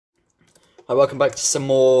Hi, welcome back to some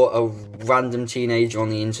more. A random teenager on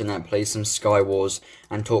the internet plays some Skywars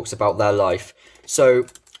and talks about their life. So,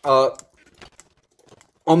 I'm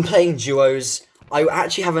playing duos. I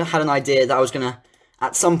actually haven't had an idea that I was gonna,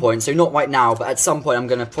 at some point, so not right now, but at some point I'm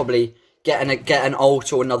gonna probably get an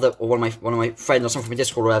alt or another, or one of my friends or someone from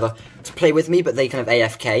Discord or whatever to play with me, but they kind of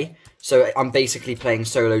AFK. So I'm basically playing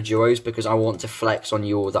solo duos because I want to flex on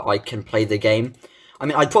you all that I can play the game. I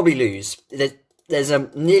mean, I'd probably lose. There's a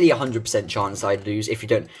nearly 100% chance I'd lose if you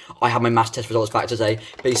don't. I have my maths test results back today.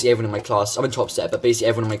 Basically, everyone in my class, I'm in top set, but basically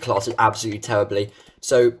everyone in my class is absolutely terribly.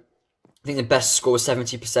 So I think the best score was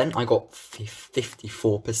 70%. I got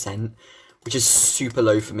 54%, which is super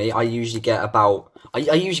low for me. I usually get about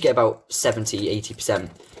 70, 80%,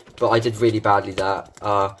 but I did really badly there.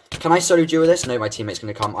 Can I solo duo this? No, my teammate's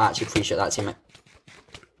gonna come. I actually appreciate that, teammate.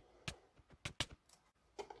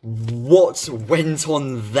 What went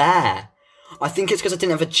on there? I think it's because I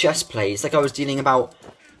didn't have a chest play. It's like I was dealing about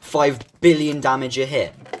 5 billion damage a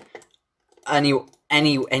hit.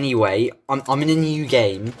 Anyway, I'm in a new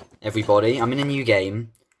game, everybody. I'm in a new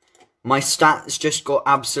game. My stats just got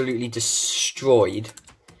absolutely destroyed.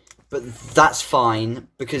 But that's fine,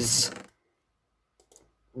 because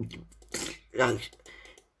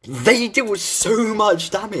they did so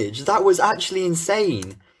much damage. That was actually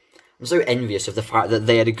insane. I'm so envious of the fact that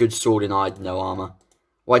they had a good sword and I had no armor.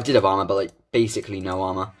 Well, I did have armor, but like basically no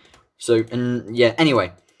armor. So, and yeah,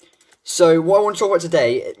 anyway. So, what I want to talk about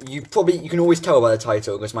today, you can always tell by the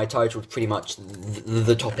title, because my title is pretty much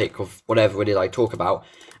the topic of whatever it is I talk about.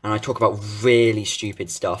 And I talk about really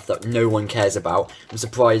stupid stuff that no one cares about. I'm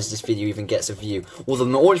surprised this video even gets a view. Although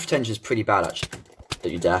my audience retention is pretty bad, actually.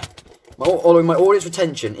 Don't you dare. Although my audience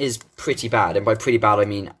retention is pretty bad, and by pretty bad I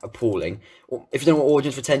mean appalling. If you don't know what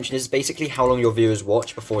audience retention is, basically how long your viewers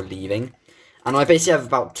watch before leaving. And I basically have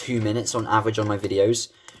about 2 minutes on average on my videos,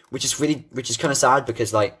 which is kind of sad,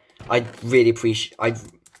 because like I'd really appreciate, I'd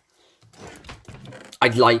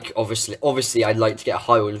like, obviously I'd like to get a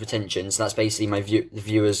high audience retention, so that's basically the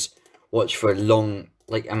viewers watch for a long,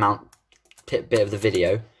 like, bit of the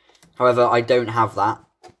video. However, I don't have that.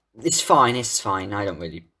 It's fine, I don't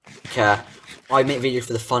really care. I make videos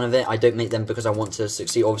for the fun of it. I don't make them because I want to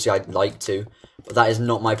succeed. Obviously, I'd like to, but that is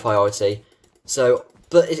not my priority. So,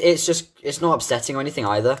 but it's not upsetting or anything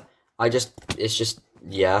either. It's just,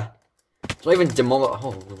 yeah. It's not even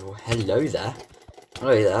oh, hello there.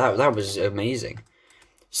 Hello there, that was amazing.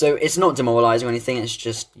 So, it's not demoralizing or anything, it's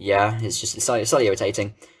just, yeah, it's slightly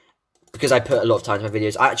irritating. Because I put a lot of time into my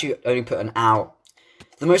videos. I actually only put an hour.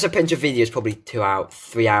 The most I put into a video is probably 2 hours,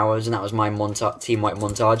 3 hours, and that was my team-wide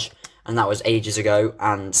montage. And that was ages ago,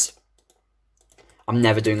 and I'm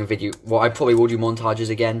never doing a video. Well, I probably will do montages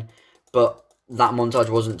again, but that montage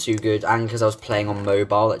wasn't too good, and because I was playing on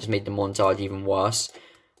mobile, that just made the montage even worse.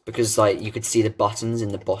 Because, like, you could see the buttons in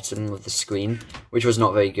the bottom of the screen, which was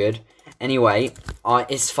not very good. Anyway,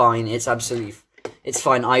 it's fine, it's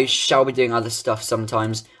fine. I shall be doing other stuff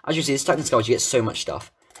sometimes. As you see, this Titan Skywars, you get so much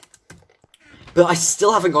stuff. But I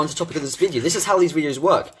still haven't gone to the topic of this video. This is how these videos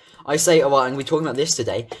work. I say, oh, well, I'm going to be talking about this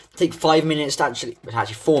today. Take 5 minutes to actually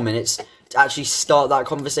 4 minutes to actually start that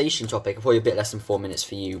conversation topic. Probably a bit less than 4 minutes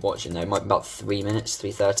for you watching, though. It might be about 3 minutes,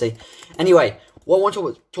 3:30. Anyway, what I want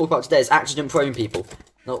to talk about today is accident-prone people.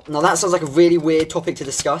 Now that sounds like a really weird topic to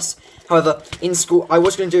discuss. However, in school, I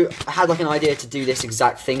had like an idea to do this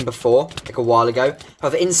exact thing before, like a while ago.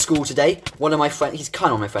 However, in school today, one of my friends, he's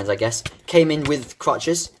kind of my friends, I guess, came in with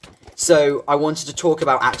crutches. So, I wanted to talk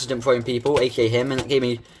about accident-prone people, aka him, and it gave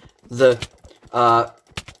me the,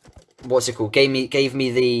 what's it called? Gave me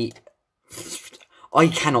the, I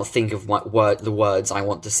cannot think of the words I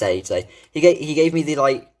want to say today. He gave me the,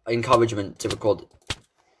 like, encouragement to record.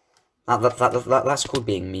 That's called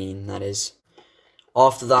being mean, that is.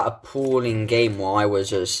 After that appalling game where I was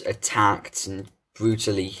just attacked and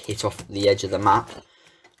brutally hit off the edge of the map,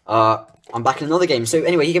 I'm back in another game. So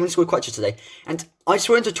anyway, he gave me the squad crutches today, and I just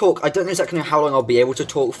wanted to talk. I don't know exactly how long I'll be able to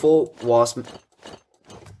talk for whilst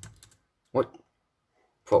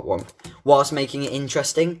whilst making it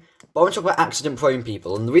interesting. But I want to talk about accident-prone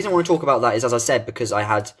people, and the reason I want to talk about that is, as I said, because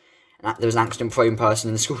there was an accident-prone person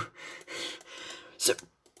in the school. So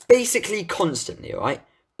basically, constantly, right?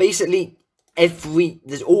 Basically,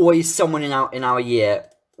 there's always someone in our year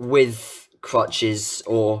with crutches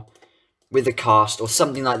or with a cast or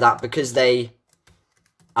something like that, because they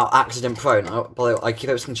are accident prone. I keep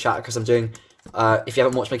everything chat because I'm doing, if you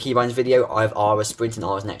haven't watched my keybinds video, I have R as sprint and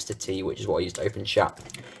R is next to T, which is what I used to open chat.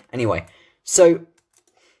 Anyway, so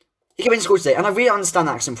he came into school today, and I really understand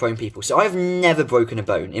accident prone people. So I've never broken a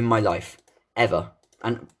bone in my life, ever,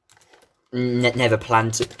 and never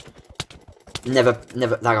planned to. Never,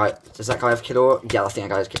 that guy, does that guy have kill aura? Yeah, I think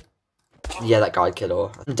that guy has kill. Yeah, that guy had kill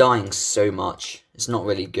aura. I'm dying so much. It's not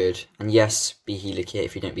really good. And yes, be healer kit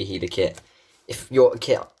if you don't be healer kit. If your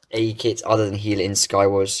a kit other than healer in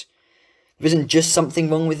Skywars, there isn't just something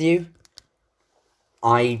wrong with you.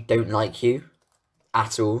 I don't like you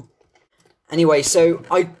at all. Anyway, so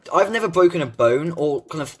I've never broken a bone or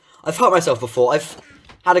I've hurt myself before. I've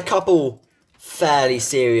had a couple fairly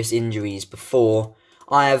serious injuries before.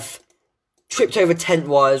 I have tripped over tent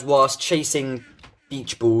wires whilst chasing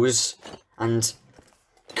beach balls and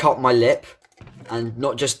cut my lip. And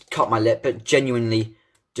not just cut my lip, but genuinely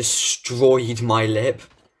destroyed my lip.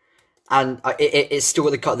 And it's still got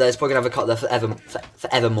the cut there. It's probably going to have a cut there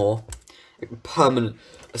forevermore. Permanent.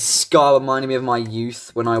 A scar reminding me of my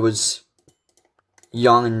youth when I was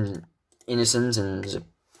young and innocent and was a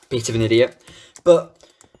bit of an idiot. But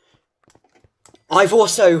I've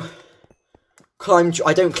also climbed...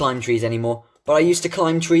 I don't climb trees anymore. But I used to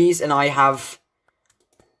climb trees and I have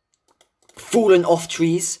fallen off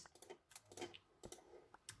trees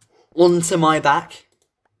onto my back.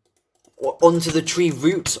 Or onto the tree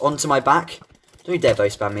roots, onto my back. Don't you dare bow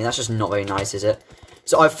spam me, that's just not very nice, is it?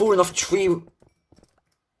 So I've fallen off tree...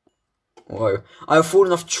 Whoa. I've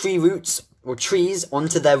fallen off tree roots, or trees,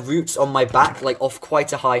 onto their roots on my back, like off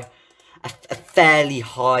quite a high... A fairly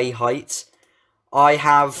high height. I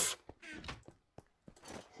have...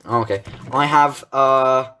 Oh, okay. I have,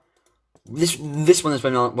 This one is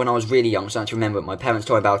when I was really young, so I don't remember, my parents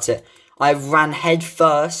told me about it. I ran head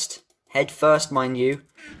first, mind you,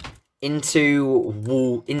 into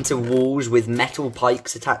walls with metal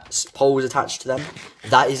poles attached to them.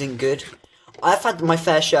 That isn't good. I've had my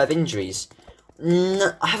fair share of injuries.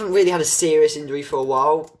 I haven't really had a serious injury for a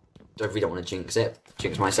while. I really don't want to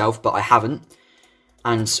jinx myself, but I haven't.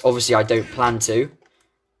 And obviously I don't plan to.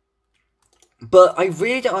 But I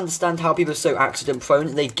really don't understand how people are so accident prone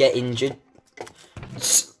and they get injured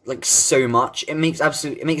like so much. It makes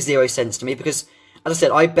zero sense to me because, as I said,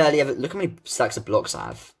 I barely ever look how many stacks of blocks I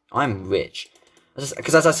have. I'm rich.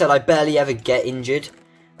 Because as I said, I barely ever get injured.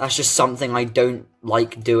 That's just something I don't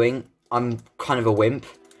like doing. I'm kind of a wimp.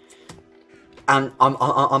 And I'm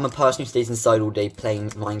a person who stays inside all day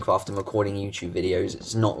playing Minecraft and recording YouTube videos.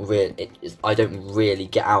 It's not real. I don't really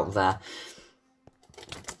get out there.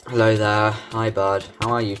 Hello there. Hi, bud.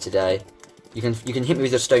 How are you today? You can hit me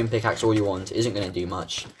with your stone pickaxe all you want. It isn't going to do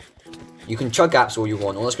much. You can chug gaps all you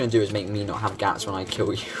want. All it's going to do is make me not have gaps when I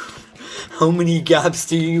kill you. How many gaps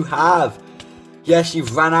do you have? Yes,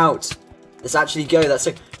 you've ran out. Let's actually go. That's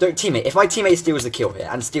so. Don't teammate. If my teammate steals the kill here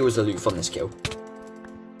and steals the loot from this kill,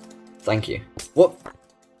 thank you. What?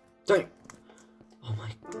 Don't. Oh my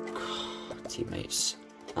god, teammates.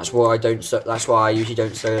 That's why that's why I usually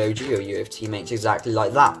don't solo duo you with teammates exactly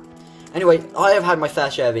like that. Anyway, I have had my fair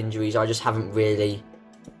share of injuries. I just haven't really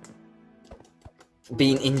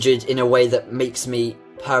been injured in a way that makes me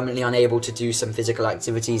permanently unable to do some physical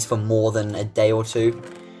activities for more than a day or two.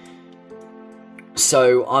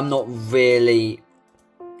 So I'm not really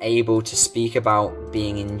able to speak about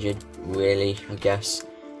being injured, really, I guess.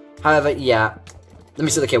 However, yeah. Let me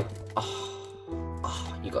see the kill.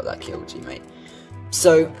 Oh, you got that kill, teammate.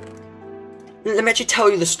 So, let me actually tell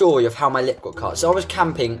you the story of how my lip got cut. So I was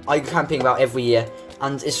camping. I go camping about every year,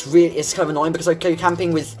 and it's kind of annoying because I go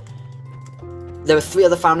camping with. There were 3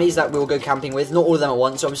 other families that we'll go camping with. Not all of them at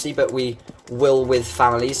once, obviously, but we will with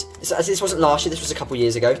families. This wasn't last year. This was a couple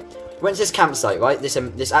years ago. We went to this campsite, right?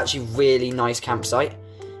 This actually really nice campsite,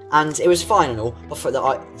 and it was fine and all. But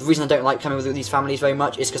the reason I don't like coming with these families very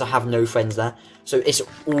much is because I have no friends there. So it's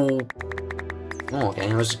all. Oh, okay,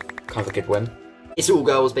 that was kind of a good win. It's all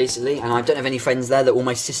girls, basically, and I don't have any friends there. They're all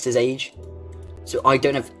my sister's age. So I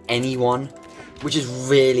don't have anyone, which is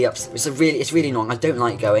really upset. It's really annoying. I don't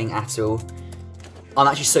like going at all. I'm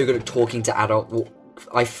actually so good at talking to adults. Well,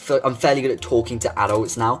 I'm fairly good at talking to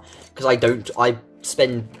adults now, because I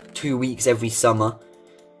spend 2 weeks every summer,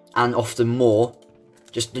 and often more,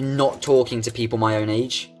 just not talking to people my own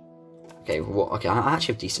age. Okay, okay, I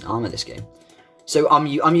actually have decent armor this game. So I'm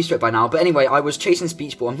used to it by now. But anyway, I was chasing this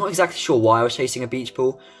beach ball. I'm not exactly sure why I was chasing a beach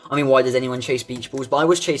ball. I mean, why does anyone chase beach balls? But I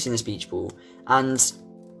was chasing this beach ball. And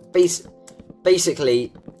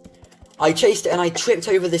basically, I chased it and I tripped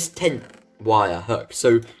over this tent wire hook.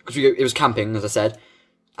 So, because it was camping, as I said.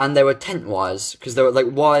 And there were tent wires. Because there were like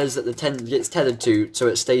wires that the tent gets tethered to so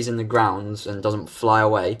it stays in the ground and doesn't fly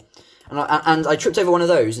away. And I tripped over one of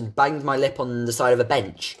those and banged my lip on the side of a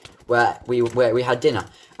bench where we had dinner.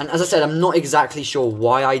 And as I said, I'm not exactly sure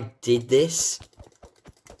why I did this.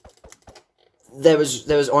 There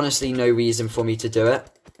was honestly no reason for me to do it.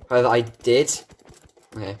 However, I did.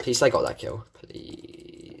 Okay, please I got that kill.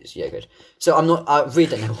 Please. Yeah, good. So I really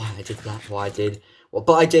don't know why I did that. Why I did. Well,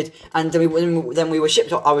 but I did, and then we were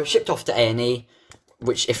shipped off. I was shipped off to A&E,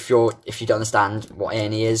 which if you don't understand what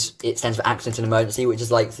A&E is, it stands for Accident and Emergency, which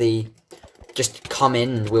is like the just come in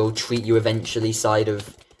and we'll treat you eventually side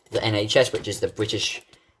of the NHS, which is the British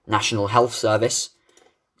National Health Service.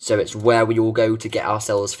 So it's where we all go to get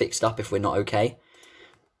ourselves fixed up if we're not okay.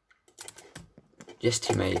 Yes,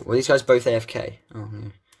 teammate. Well, these guys both AFK. Oh, yeah.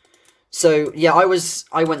 So yeah, I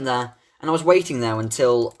went there and I was waiting there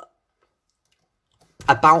until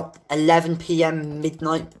about 11 PM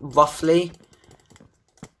midnight roughly,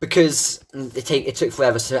 because it took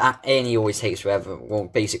forever. So A&E always takes forever. Well,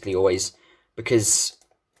 basically always, because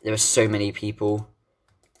there are so many people.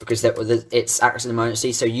 Because it's accident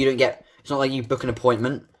emergency, so you don't get. It's not like you book an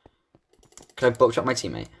appointment. Can I book up my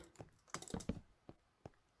teammate?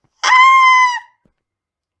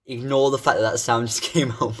 Ignore the fact that sound just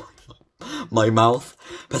came out my mouth,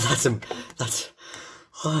 but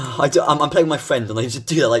I'm playing with my friend, and I just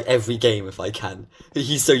do that like every game if I can.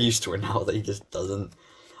 He's so used to it now that he just doesn't.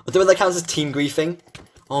 I don't know if that counts as team griefing.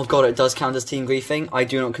 Oh god, it does count as team griefing. I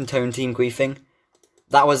do not condone team griefing.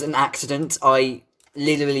 That was an accident. I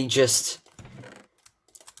literally just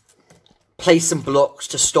placed some blocks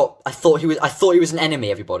to stop. I thought he was an enemy.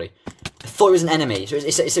 Everybody, I thought he was an enemy. So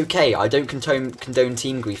it's okay. I don't condone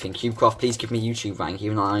team griefing. Cubecraft, please give me YouTube rank,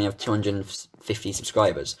 even though I only have 250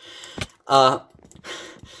 subscribers.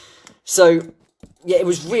 So yeah, it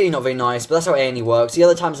was really not very nice. But that's how A&E works. The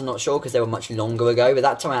other times I'm not sure because they were much longer ago. But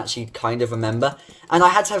that time I actually kind of remember. And I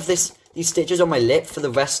had to have these stitches on my lip for the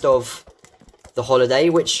rest of the holiday,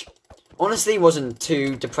 which honestly wasn't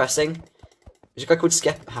too depressing. There's a guy called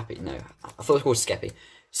Happy? No, I thought it was called Skeppy.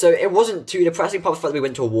 So it wasn't too depressing, apart from the fact that we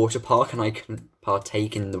went to a water park and I couldn't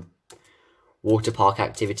partake in the water park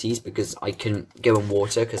activities because I couldn't go in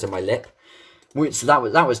water because of my lip. So that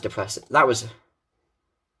was depressing.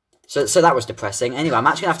 So that was depressing. Anyway, I'm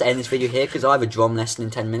actually gonna have to end this video here because I have a drum lesson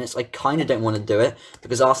in 10 minutes. I kind of don't want to do it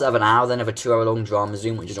because after I have an hour, then I have a 2 hour long drama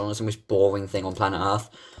Zoom, which is honestly the most boring thing on planet Earth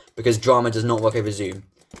because drama does not work over Zoom.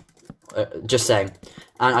 Just saying.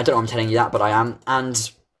 And I don't know why I'm telling you that, but I am.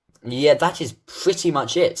 And yeah, that is pretty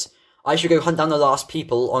much it. I should go hunt down the last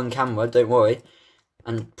people on camera, don't worry.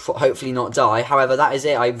 And hopefully not die. However, that is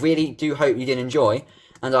it. I really do hope you did enjoy.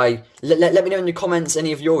 And let me know in the comments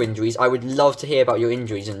any of your injuries. I would love to hear about your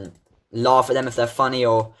injuries and laugh at them if they're funny,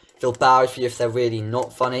 or feel bad for you if they're really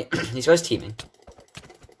not funny. These guys teaming.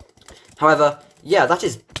 However, yeah, that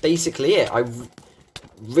is basically it.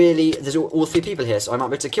 There's all 3 people here, so I might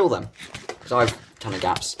be able to kill them. Because I have a ton of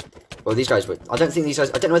gaps. Well, these guys were. I don't know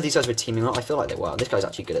whether these guys were teaming or not. I feel like they were. This guy's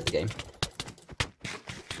actually good at the game.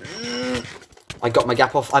 I got my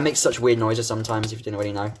gap off. I make such weird noises sometimes, if you didn't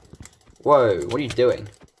already know. Whoa, what are you doing?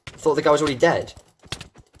 I thought the guy was already dead.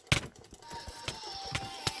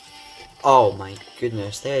 Oh my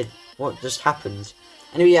goodness, what just happened?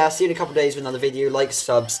 Anyway, yeah, I'll see you in a couple of days with another video. Like,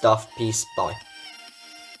 sub, stuff, peace, bye.